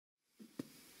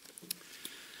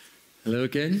Hello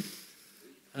again.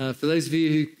 For those of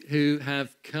you who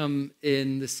have come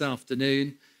in this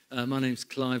afternoon, my name's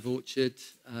Clive.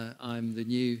 I'm the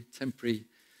new temporary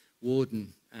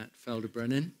warden at Ffald y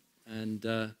Brenin,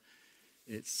 and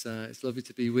it's lovely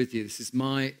to be with you. This is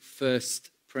my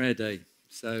first prayer day,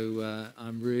 so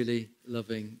I'm really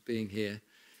loving being here.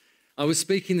 I was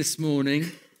speaking this morning,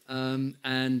 and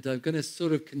I'm going to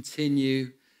sort of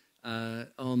continue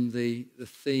on the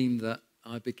theme that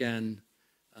I began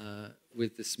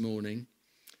with this morning.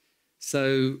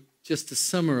 So just to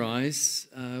summarize,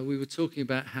 we were talking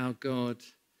about how God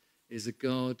is a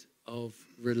God of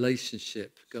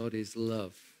relationship. God is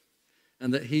love,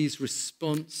 and that he's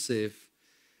responsive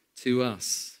to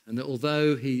us, and that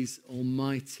although he's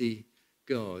Almighty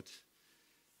God,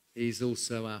 he's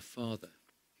also our Father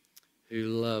who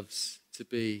loves to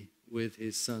be with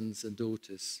his sons and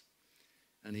daughters,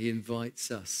 and he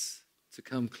invites us to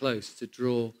come close, to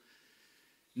draw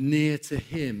near to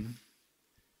him,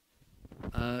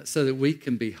 so that we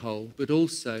can be whole, but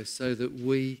also so that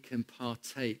we can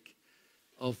partake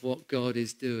of what God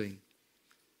is doing,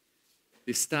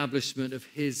 the establishment of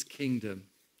his kingdom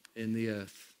in the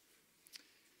earth,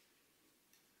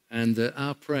 and that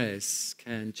our prayers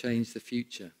can change the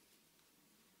future.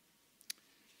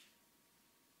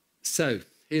 So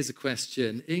here's a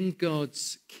question. In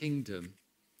God's kingdom,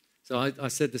 so I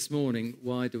said this morning,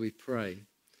 why do we pray?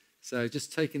 So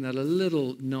just taking that a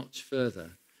little notch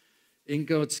further, in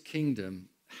God's kingdom,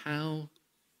 how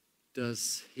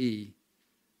does he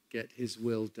get his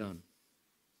will done?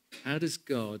 How does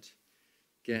God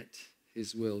get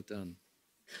his will done?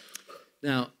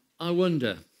 Now, I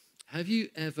wonder, have you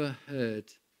ever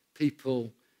heard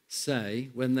people say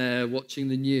when they're watching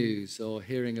the news or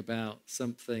hearing about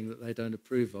something that they don't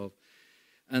approve of,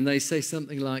 and they say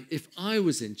something like, if I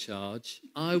was in charge,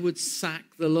 I would sack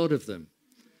the lot of them.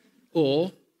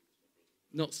 Or,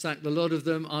 not sack the lot of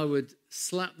them, I would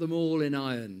slap them all in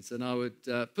irons, and I would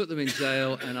put them in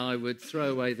jail, and I would throw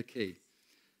away the key.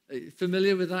 Are you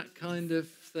familiar with that kind of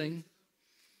thing?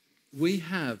 We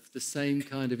have the same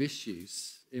kind of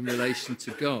issues in relation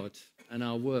to God and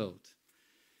our world,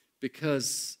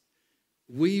 because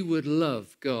we would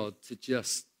love God to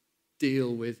just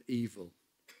deal with evil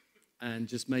and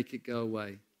just make it go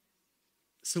away.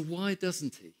 So why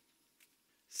doesn't he?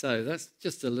 So that's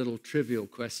just a little trivial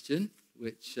question,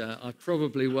 which I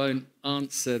probably won't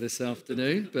answer this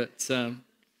afternoon, but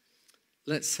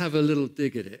let's have a little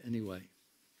dig at it anyway.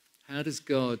 How does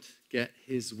God get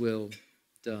his will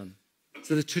done?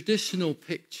 So the traditional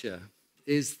picture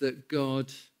is that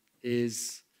God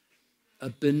is a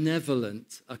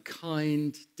benevolent, a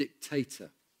kind dictator.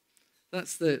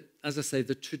 That's as I say,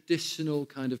 the traditional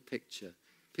kind of picture.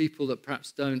 People that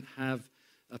perhaps don't have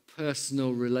a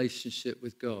personal relationship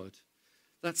with God.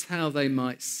 That's how they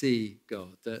might see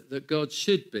God, that God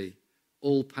should be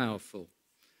all-powerful,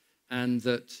 and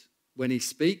that when he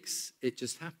speaks, it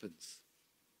just happens.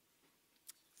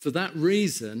 For that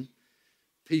reason,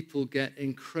 people get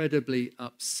incredibly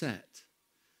upset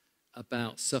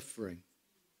about suffering.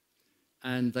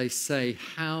 And they say,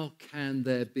 how can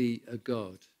there be a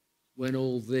God when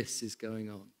all this is going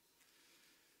on?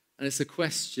 And it's a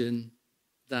question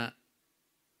that,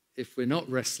 if we're not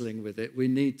wrestling with it, we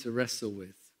need to wrestle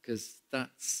with, because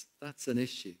that's an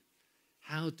issue.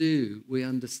 How do we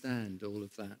understand all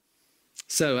of that?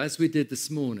 So, as we did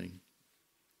this morning,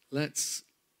 let's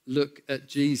look at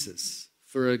Jesus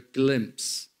for a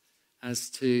glimpse as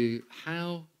to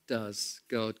how does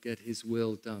God get his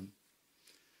will done.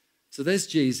 So there's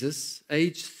Jesus,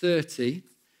 age 30.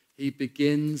 He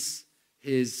begins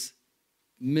his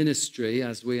ministry,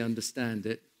 as we understand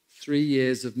it, 3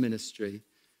 years of ministry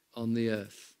on the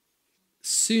earth.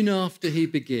 Soon after he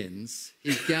begins,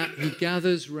 he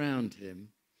gathers round him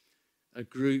a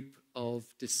group of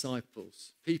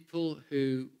disciples, people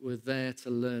who were there to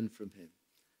learn from him,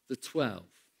 the 12.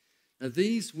 Now,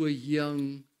 these were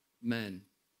young men,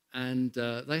 and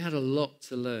they had a lot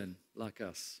to learn, like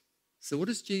us. So what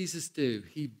does Jesus do?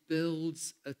 He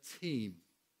builds a team.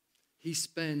 He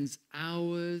spends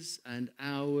hours and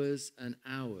hours and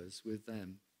hours with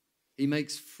them. He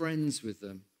makes friends with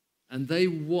them. And they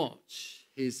watch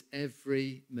his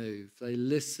every move. They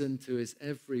listen to his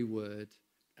every word.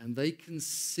 And they can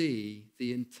see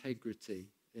the integrity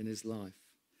in his life.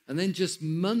 And then just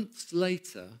months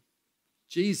later,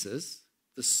 Jesus,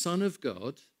 the Son of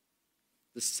God,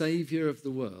 the Savior of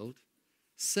the world,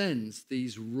 sends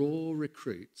these raw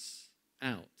recruits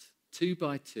out, 2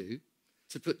 by 2,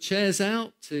 to put chairs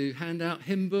out, to hand out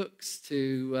hymn books,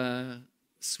 to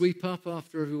sweep up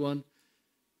after everyone.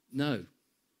 No.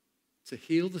 To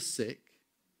heal the sick,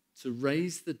 to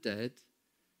raise the dead,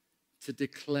 to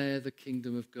declare the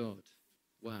kingdom of God.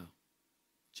 Wow.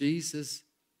 Jesus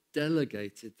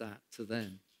delegated that to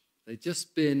them. They'd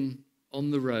just been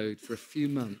on the road for a few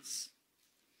months.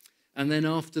 And then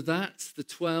after that, the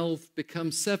 12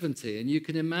 become 70. And you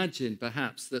can imagine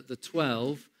perhaps that the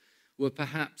 12 were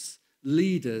perhaps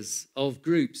leaders of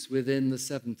groups within the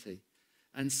 70.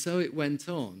 And so it went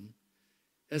on.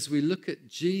 As we look at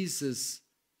Jesus'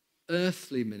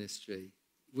 earthly ministry,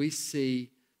 we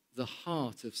see the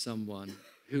heart of someone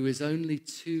who is only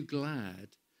too glad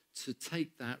to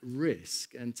take that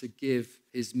risk and to give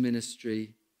his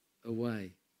ministry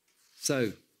away.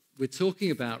 So we're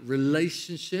talking about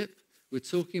relationship. We're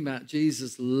talking about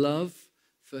Jesus' love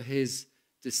for his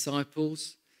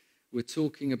disciples. We're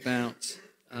talking about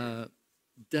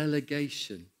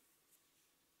delegation.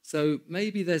 So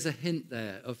maybe there's a hint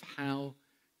there of how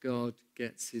God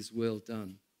gets his will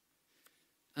done.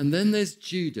 And then there's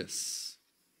Judas.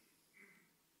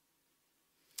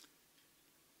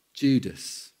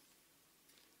 Judas.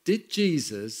 Did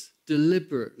Jesus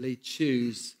deliberately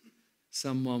choose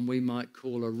someone we might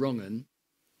call a wrong 'un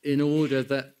in order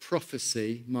that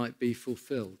prophecy might be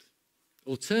fulfilled?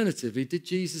 Alternatively, did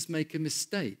Jesus make a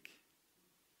mistake?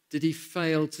 Did he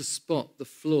fail to spot the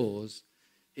flaws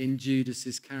in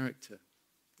Judas's character?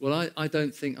 Well, I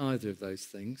don't think either of those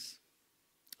things.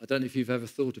 I don't know if you've ever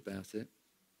thought about it.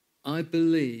 I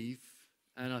believe,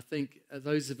 and I think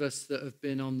those of us that have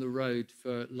been on the road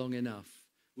for long enough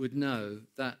would know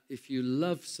that if you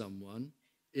love someone,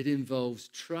 it involves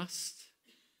trust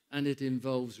and it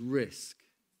involves risk.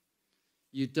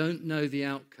 You don't know the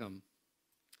outcome.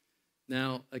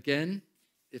 Now, again,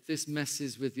 if this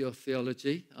messes with your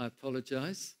theology, I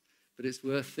apologize, but it's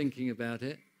worth thinking about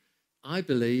it. I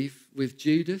believe with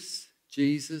Judas,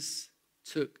 Jesus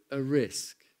took a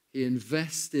risk. He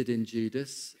invested in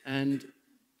Judas, and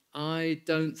I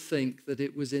don't think that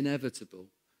it was inevitable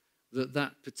that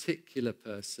that particular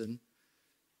person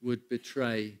would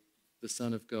betray the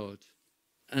Son of God.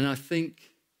 And I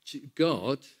think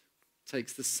God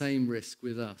takes the same risk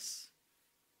with us.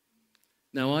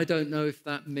 Now, I don't know if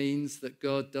that means that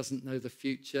God doesn't know the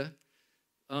future.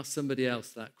 Ask somebody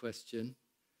else that question.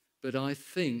 But I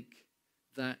think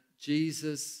that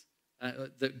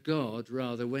God,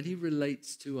 when he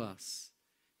relates to us,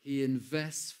 he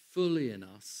invests fully in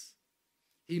us.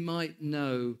 He might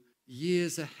know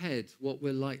years ahead what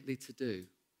we're likely to do,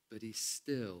 but he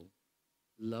still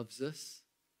loves us,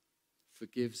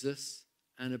 forgives us,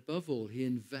 and above all, he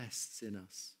invests in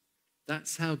us.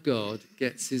 That's how God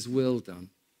gets his will done.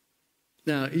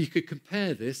 Now, you could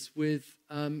compare this with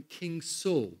King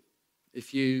Saul.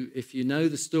 If you know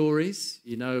the stories,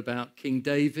 you know about King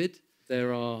David.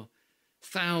 There are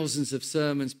thousands of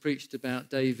sermons preached about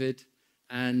David,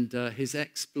 and his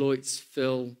exploits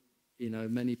fill,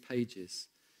 many pages.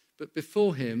 But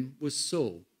before him was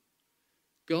Saul.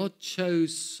 God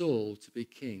chose Saul to be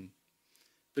king.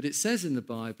 But it says in the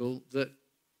Bible that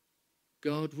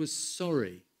God was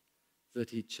sorry that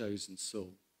he'd chosen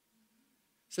Saul.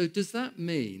 So does that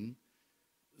mean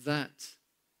that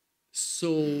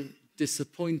Saul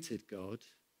disappointed God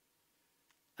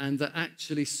and that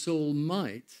actually Saul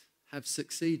might have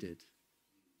succeeded?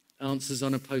 Answers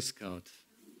on a postcard.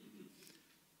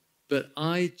 But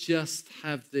I just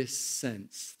have this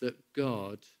sense that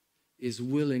God is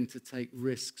willing to take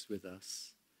risks with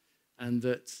us and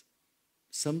that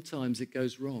sometimes it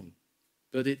goes wrong.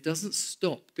 But it doesn't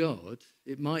stop God.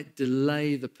 It might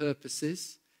delay the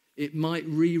purposes. It might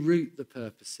reroute the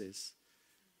purposes.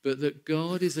 But that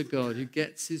God is a God who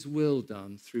gets his will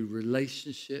done through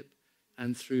relationship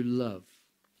and through love.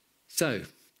 So,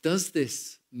 does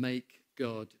this make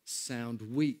God sound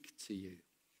weak to you?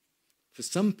 For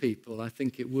some people, I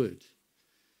think it would.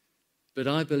 But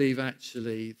I believe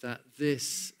actually that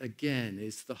this, again,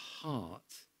 is the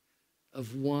heart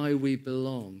of why we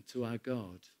belong to our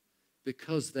God.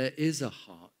 Because there is a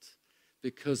heart.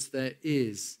 Because there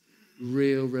is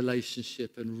real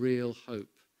relationship and real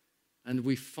hope. And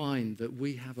we find that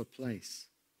we have a place.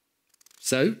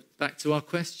 So, back to our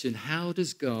question, how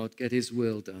does God get his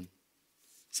will done?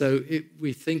 So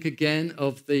we think again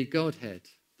of the Godhead,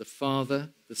 the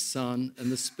Father, the Son,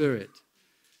 and the Spirit.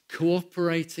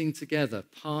 Cooperating together,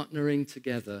 partnering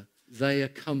together, they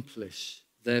accomplish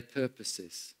their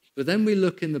purposes. But then we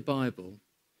look in the Bible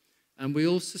and we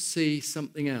also see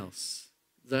something else,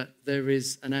 that there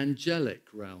is an angelic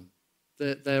realm,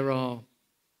 that there are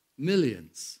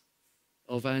millions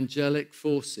of angelic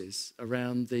forces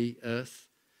around the earth,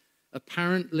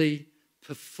 apparently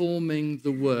performing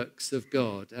the works of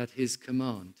God at his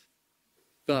command.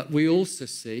 But we also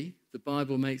see, the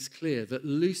Bible makes clear, that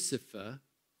Lucifer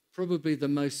probably the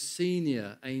most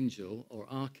senior angel or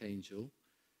archangel,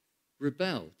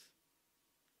 rebelled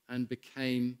and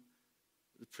became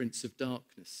the prince of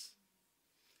darkness,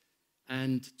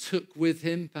 and took with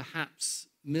him perhaps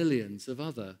millions of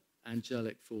other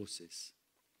angelic forces.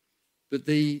 But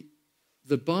the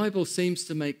Bible seems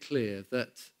to make clear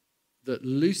that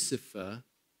Lucifer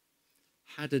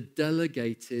had a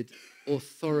delegated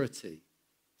authority,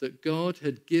 that God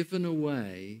had given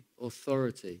away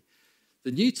authority.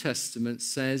 The New Testament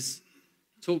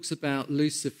talks about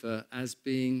Lucifer as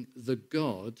being the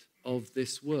god of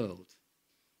this world.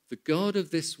 The god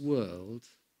of this world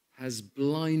has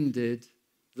blinded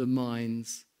the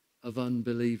minds of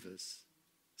unbelievers.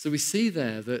 So we see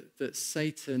there that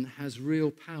Satan has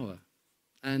real power.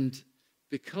 And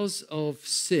because of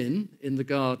sin in the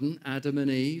garden, Adam and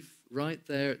Eve, right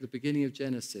there at the beginning of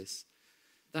Genesis,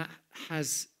 that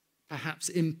has perhaps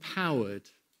empowered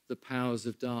the powers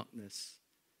of darkness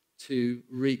to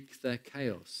wreak their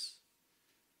chaos.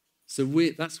 So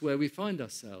that's where we find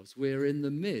ourselves. We're in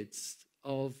the midst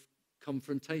of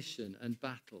confrontation and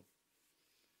battle.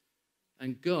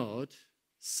 And God,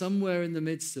 somewhere in the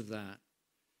midst of that,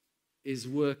 is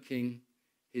working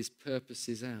his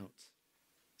purposes out.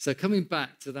 So coming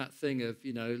back to that thing of,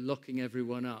 locking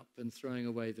everyone up and throwing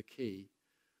away the key,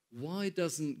 why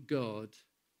doesn't God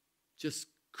just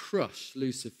crush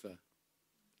Lucifer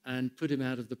and put him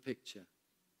out of the picture?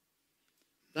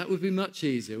 That would be much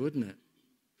easier, wouldn't it?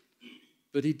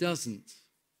 But he doesn't.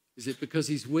 Is it because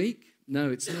he's weak?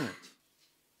 No, it's not.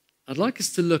 I'd like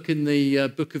us to look in the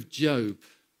book of Job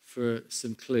for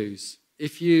some clues.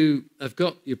 If you have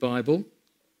got your Bible,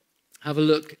 have a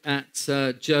look at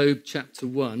Job chapter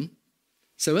 1.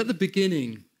 So at the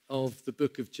beginning of the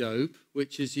book of Job,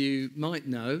 which as you might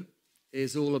know,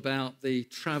 is all about the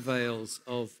travails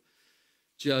of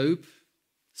Job,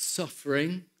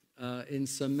 suffering in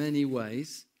so many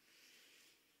ways.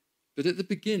 But at the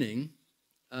beginning,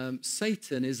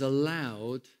 Satan is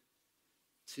allowed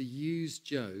to use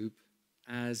Job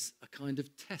as a kind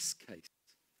of test case.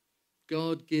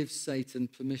 God gives Satan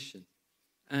permission.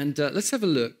 And let's have a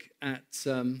look at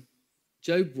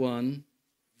Job 1,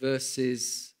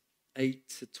 verses 8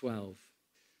 to 12.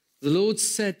 The Lord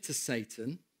said to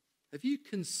Satan, "Have you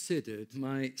considered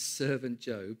my servant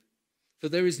Job? For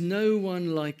there is no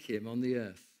one like him on the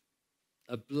earth,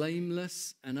 a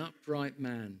blameless and upright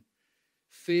man,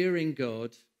 fearing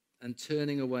God and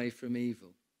turning away from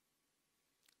evil."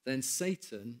 Then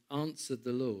Satan answered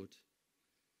the Lord,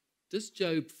 "Does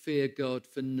Job fear God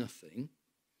for nothing?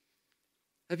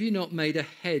 Have you not made a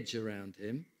hedge around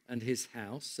him and his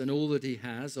house and all that he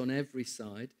has on every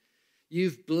side?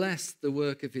 You've blessed the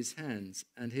work of his hands,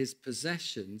 and his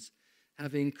possessions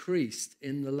have increased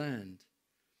in the land.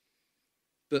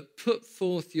 But put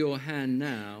forth your hand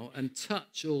now and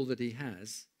touch all that he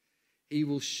has. He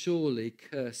will surely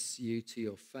curse you to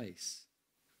your face."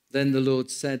 Then the Lord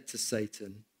said to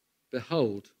Satan,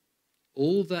 "Behold,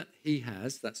 all that he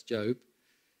has," that's Job,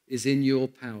 "is in your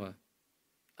power.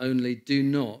 Only do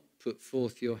not put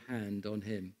forth your hand on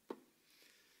him."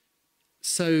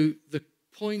 So the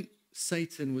point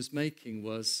Satan was making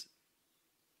was,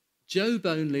 Job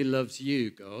only loves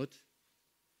you, God,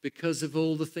 because of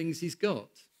all the things he's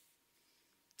got.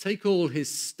 Take all his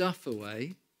stuff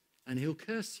away and he'll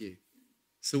curse you.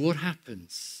 So what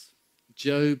happens?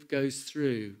 Job goes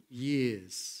through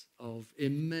years of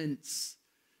immense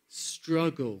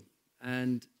struggle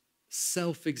and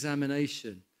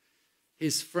self-examination.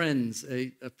 His friends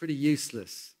are pretty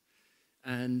useless,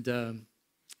 and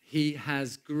he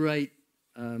has great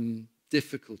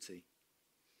difficulty.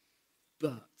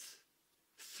 But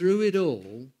through it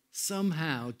all,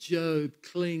 somehow Job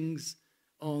clings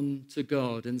on to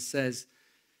God and says,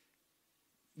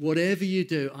 "Whatever you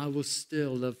do, I will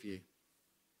still love you."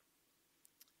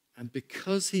 And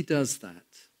because he does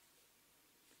that,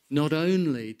 not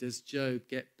only does Job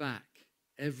get back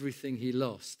everything he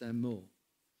lost and more,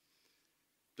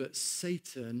 but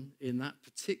Satan, in that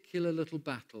particular little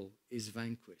battle, is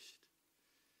vanquished.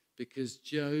 Because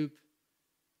Job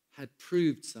had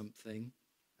proved something,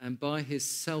 and by his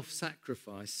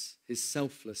self-sacrifice, his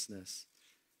selflessness,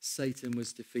 Satan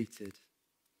was defeated.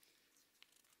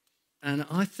 And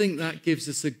I think that gives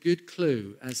us a good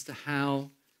clue as to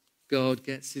how God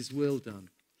gets his will done.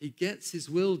 He gets his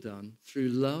will done through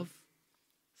love,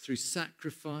 through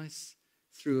sacrifice,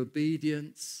 through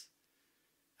obedience,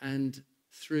 and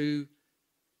through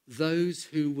those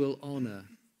who will honor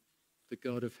the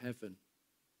God of heaven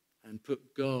and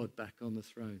put God back on the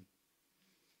throne.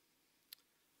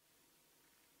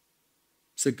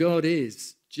 So God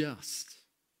is just.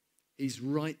 He's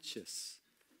righteous.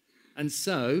 And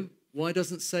so Why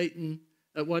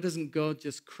doesn't God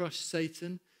just crush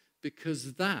Satan?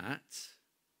 Because that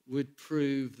would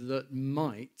prove that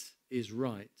might is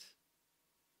right.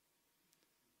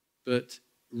 But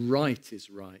right is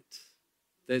right.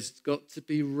 There's got to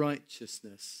be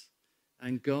righteousness.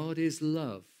 And God is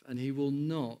love, and he will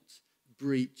not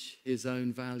breach his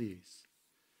own values.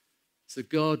 So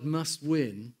God must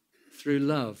win through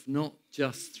love, not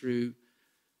just through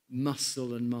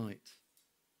muscle and might.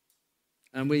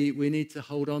 And we need to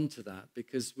hold on to that,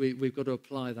 because we've got to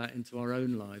apply that into our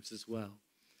own lives as well.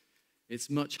 It's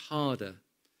much harder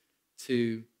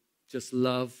to just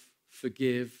love,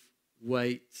 forgive,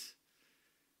 wait,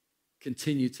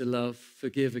 continue to love,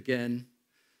 forgive again,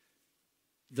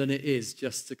 than it is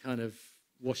just to kind of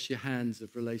wash your hands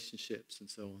of relationships and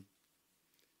so on.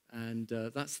 And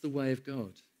that's the way of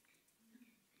God.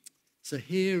 So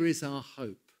here is our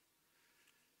hope,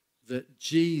 that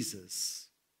Jesus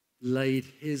laid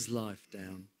his life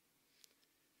down.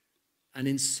 And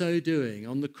in so doing,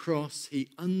 on the cross, he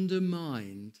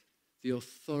undermined the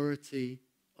authority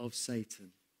of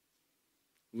Satan.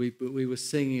 We were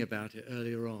singing about it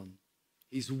earlier on.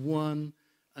 He's won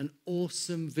an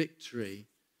awesome victory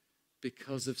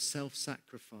because of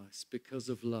self-sacrifice, because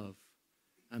of love,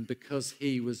 and because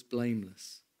he was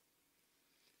blameless.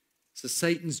 So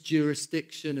Satan's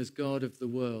jurisdiction as God of the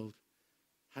world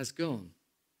has gone.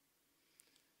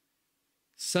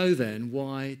 So then,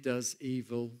 why does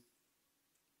evil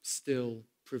still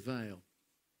prevail?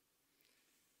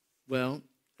 Well,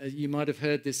 you might have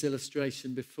heard this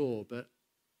illustration before, but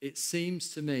it seems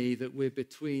to me that we're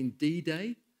between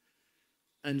D-Day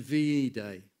and VE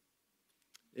Day.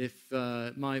 If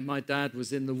my dad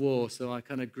was in the war, so I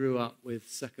kind of grew up with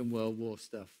Second World War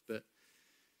stuff. But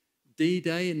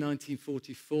D-Day in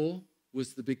 1944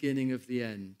 was the beginning of the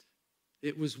end.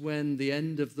 It was when the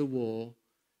end of the war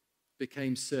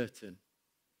became certain.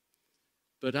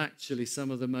 But actually, some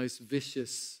of the most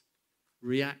vicious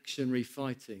reactionary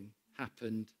fighting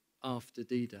happened after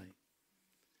D-Day.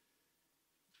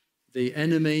 The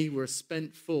enemy were a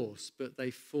spent force, but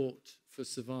they fought for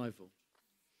survival.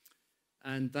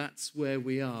 And that's where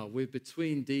we are. We're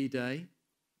between D-Day,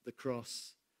 the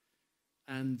cross,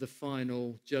 and the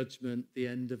final judgment, the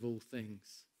end of all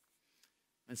things.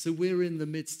 And so we're in the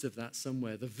midst of that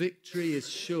somewhere. The victory is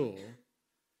sure,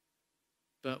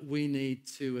 but we need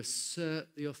to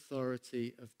assert the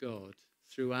authority of God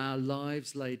through our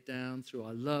lives laid down, through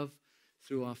our love,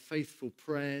 through our faithful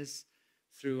prayers,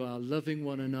 through our loving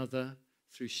one another,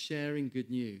 through sharing good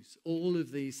news. All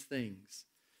of these things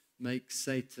make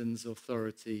Satan's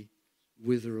authority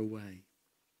wither away.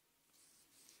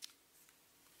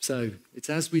 So it's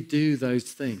as we do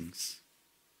those things,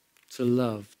 to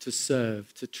love, to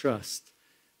serve, to trust,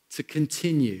 to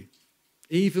continue,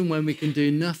 even when we can do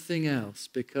nothing else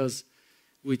because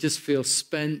we just feel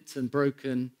spent and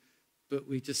broken, but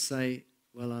we just say,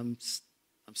 well, I'm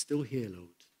still here, Lord.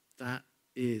 That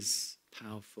is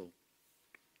powerful.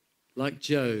 Like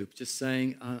Job, just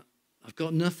saying, I've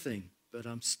got nothing, but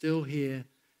I'm still here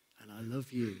and I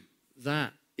love you.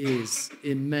 That is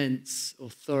immense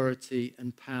authority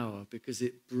and power because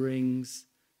it brings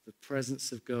the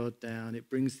presence of God down. It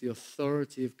brings the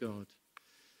authority of God.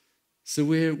 So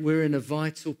we're in a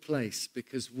vital place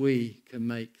because we can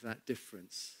make that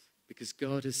difference, because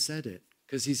God has said it,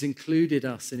 because he's included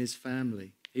us in his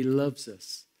family. He loves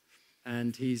us,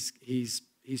 and he's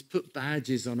put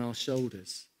badges on our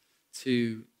shoulders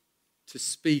to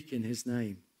speak in his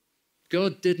name.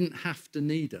 God didn't have to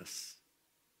need us,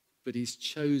 but he's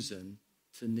chosen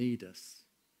to need us.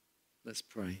 Let's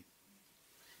pray.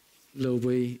 Lord,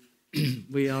 we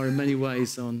are in many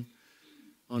ways on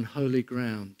holy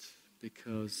ground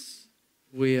because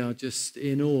we are just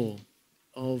in awe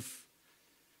of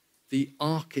the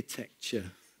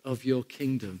architecture of your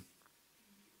kingdom,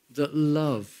 that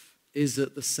love is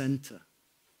at the center,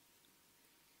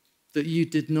 that you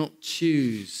did not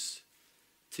choose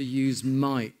to use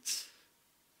might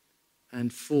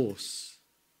and force,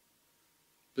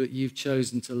 but you've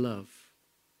chosen to love,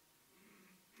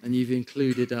 and you've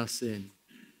included us in.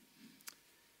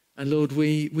 And Lord,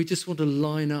 we just want to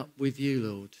line up with you,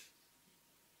 Lord.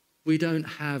 We don't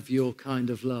have your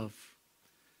kind of love.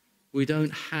 We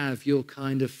don't have your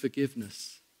kind of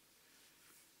forgiveness.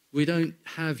 We don't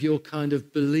have your kind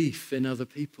of belief in other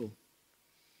people.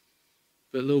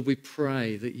 But Lord, we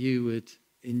pray that you would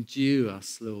endue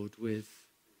us, Lord, with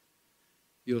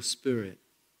your Spirit.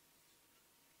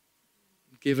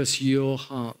 Give us your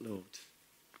heart, Lord.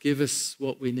 Give us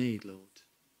what we need, Lord.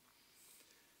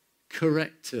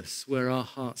 Correct us where our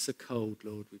hearts are cold,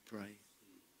 Lord, we pray.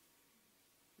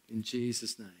 In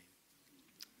Jesus' name,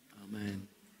 amen.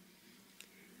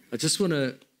 I just want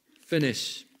to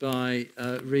finish by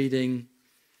reading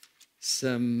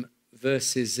some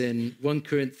verses in 1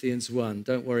 Corinthians 1.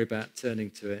 Don't worry about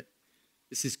turning to it.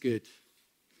 This is good.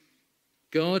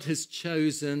 God has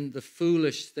chosen the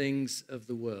foolish things of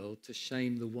the world to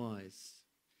shame the wise.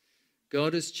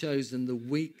 God has chosen the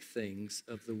weak things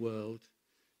of the world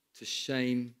to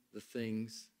shame the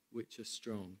things which are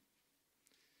strong.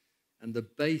 And the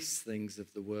base things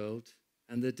of the world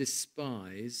and the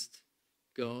despised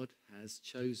God has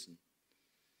chosen.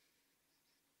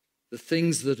 The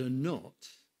things that are not,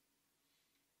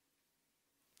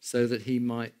 so that he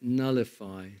might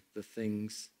nullify the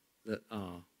things that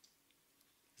are.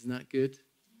 Isn't that good?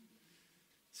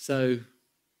 So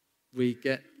we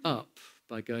get up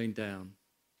by going down.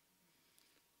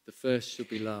 The first shall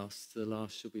be last, the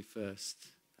last shall be first.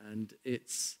 And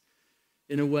it's,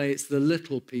 in a way, it's the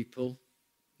little people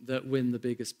that win the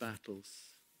biggest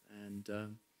battles.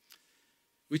 And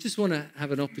we just want to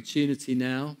have an opportunity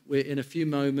now. In a few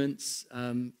moments,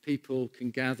 people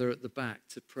can gather at the back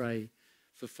to pray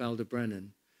for Ffald y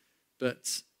Brenin.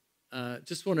 But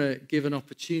just want to give an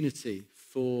opportunity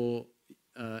for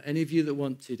any of you that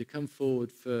want to come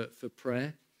forward for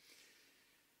prayer.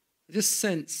 I just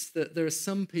sense that there are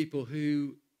some people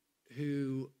who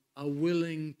are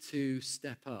willing to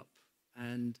step up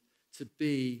and to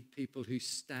be people who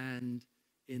stand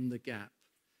in the gap.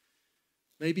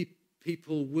 Maybe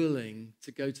people willing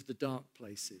to go to the dark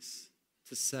places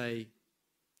to say,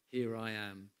 here I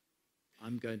am.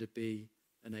 I'm going to be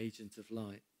an agent of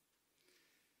light.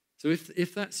 So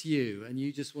if that's you and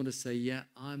you just want to say, yeah,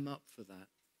 I'm up for that,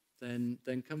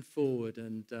 then come forward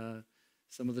and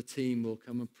some of the team will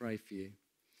come and pray for you.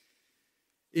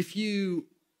 If you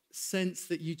sense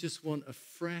that you just want a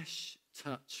fresh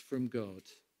touch from God,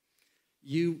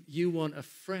 you want a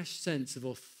fresh sense of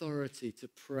authority to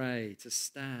pray, to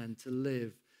stand, to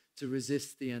live, to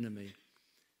resist the enemy,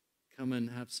 come and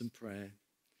have some prayer.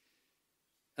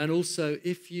 And also,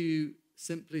 if you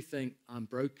simply think, I'm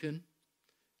broken,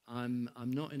 I'm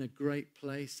not in a great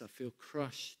place, I feel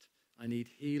crushed, I need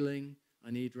healing,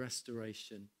 I need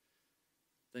restoration,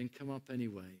 then come up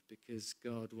anyway, because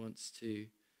God wants to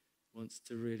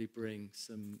really bring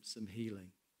some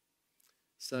healing.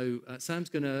 So Sam's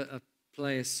going to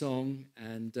play a song,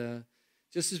 and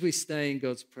just as we stay in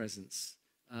God's presence,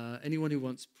 anyone who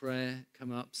wants prayer,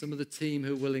 come up. Some of the team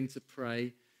who are willing to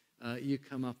pray, you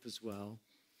come up as well.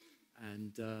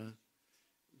 And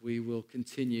we will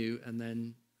continue, and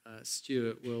then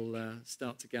Stuart will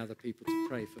start to gather people to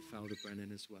pray for Ffald y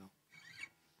Brenin as well.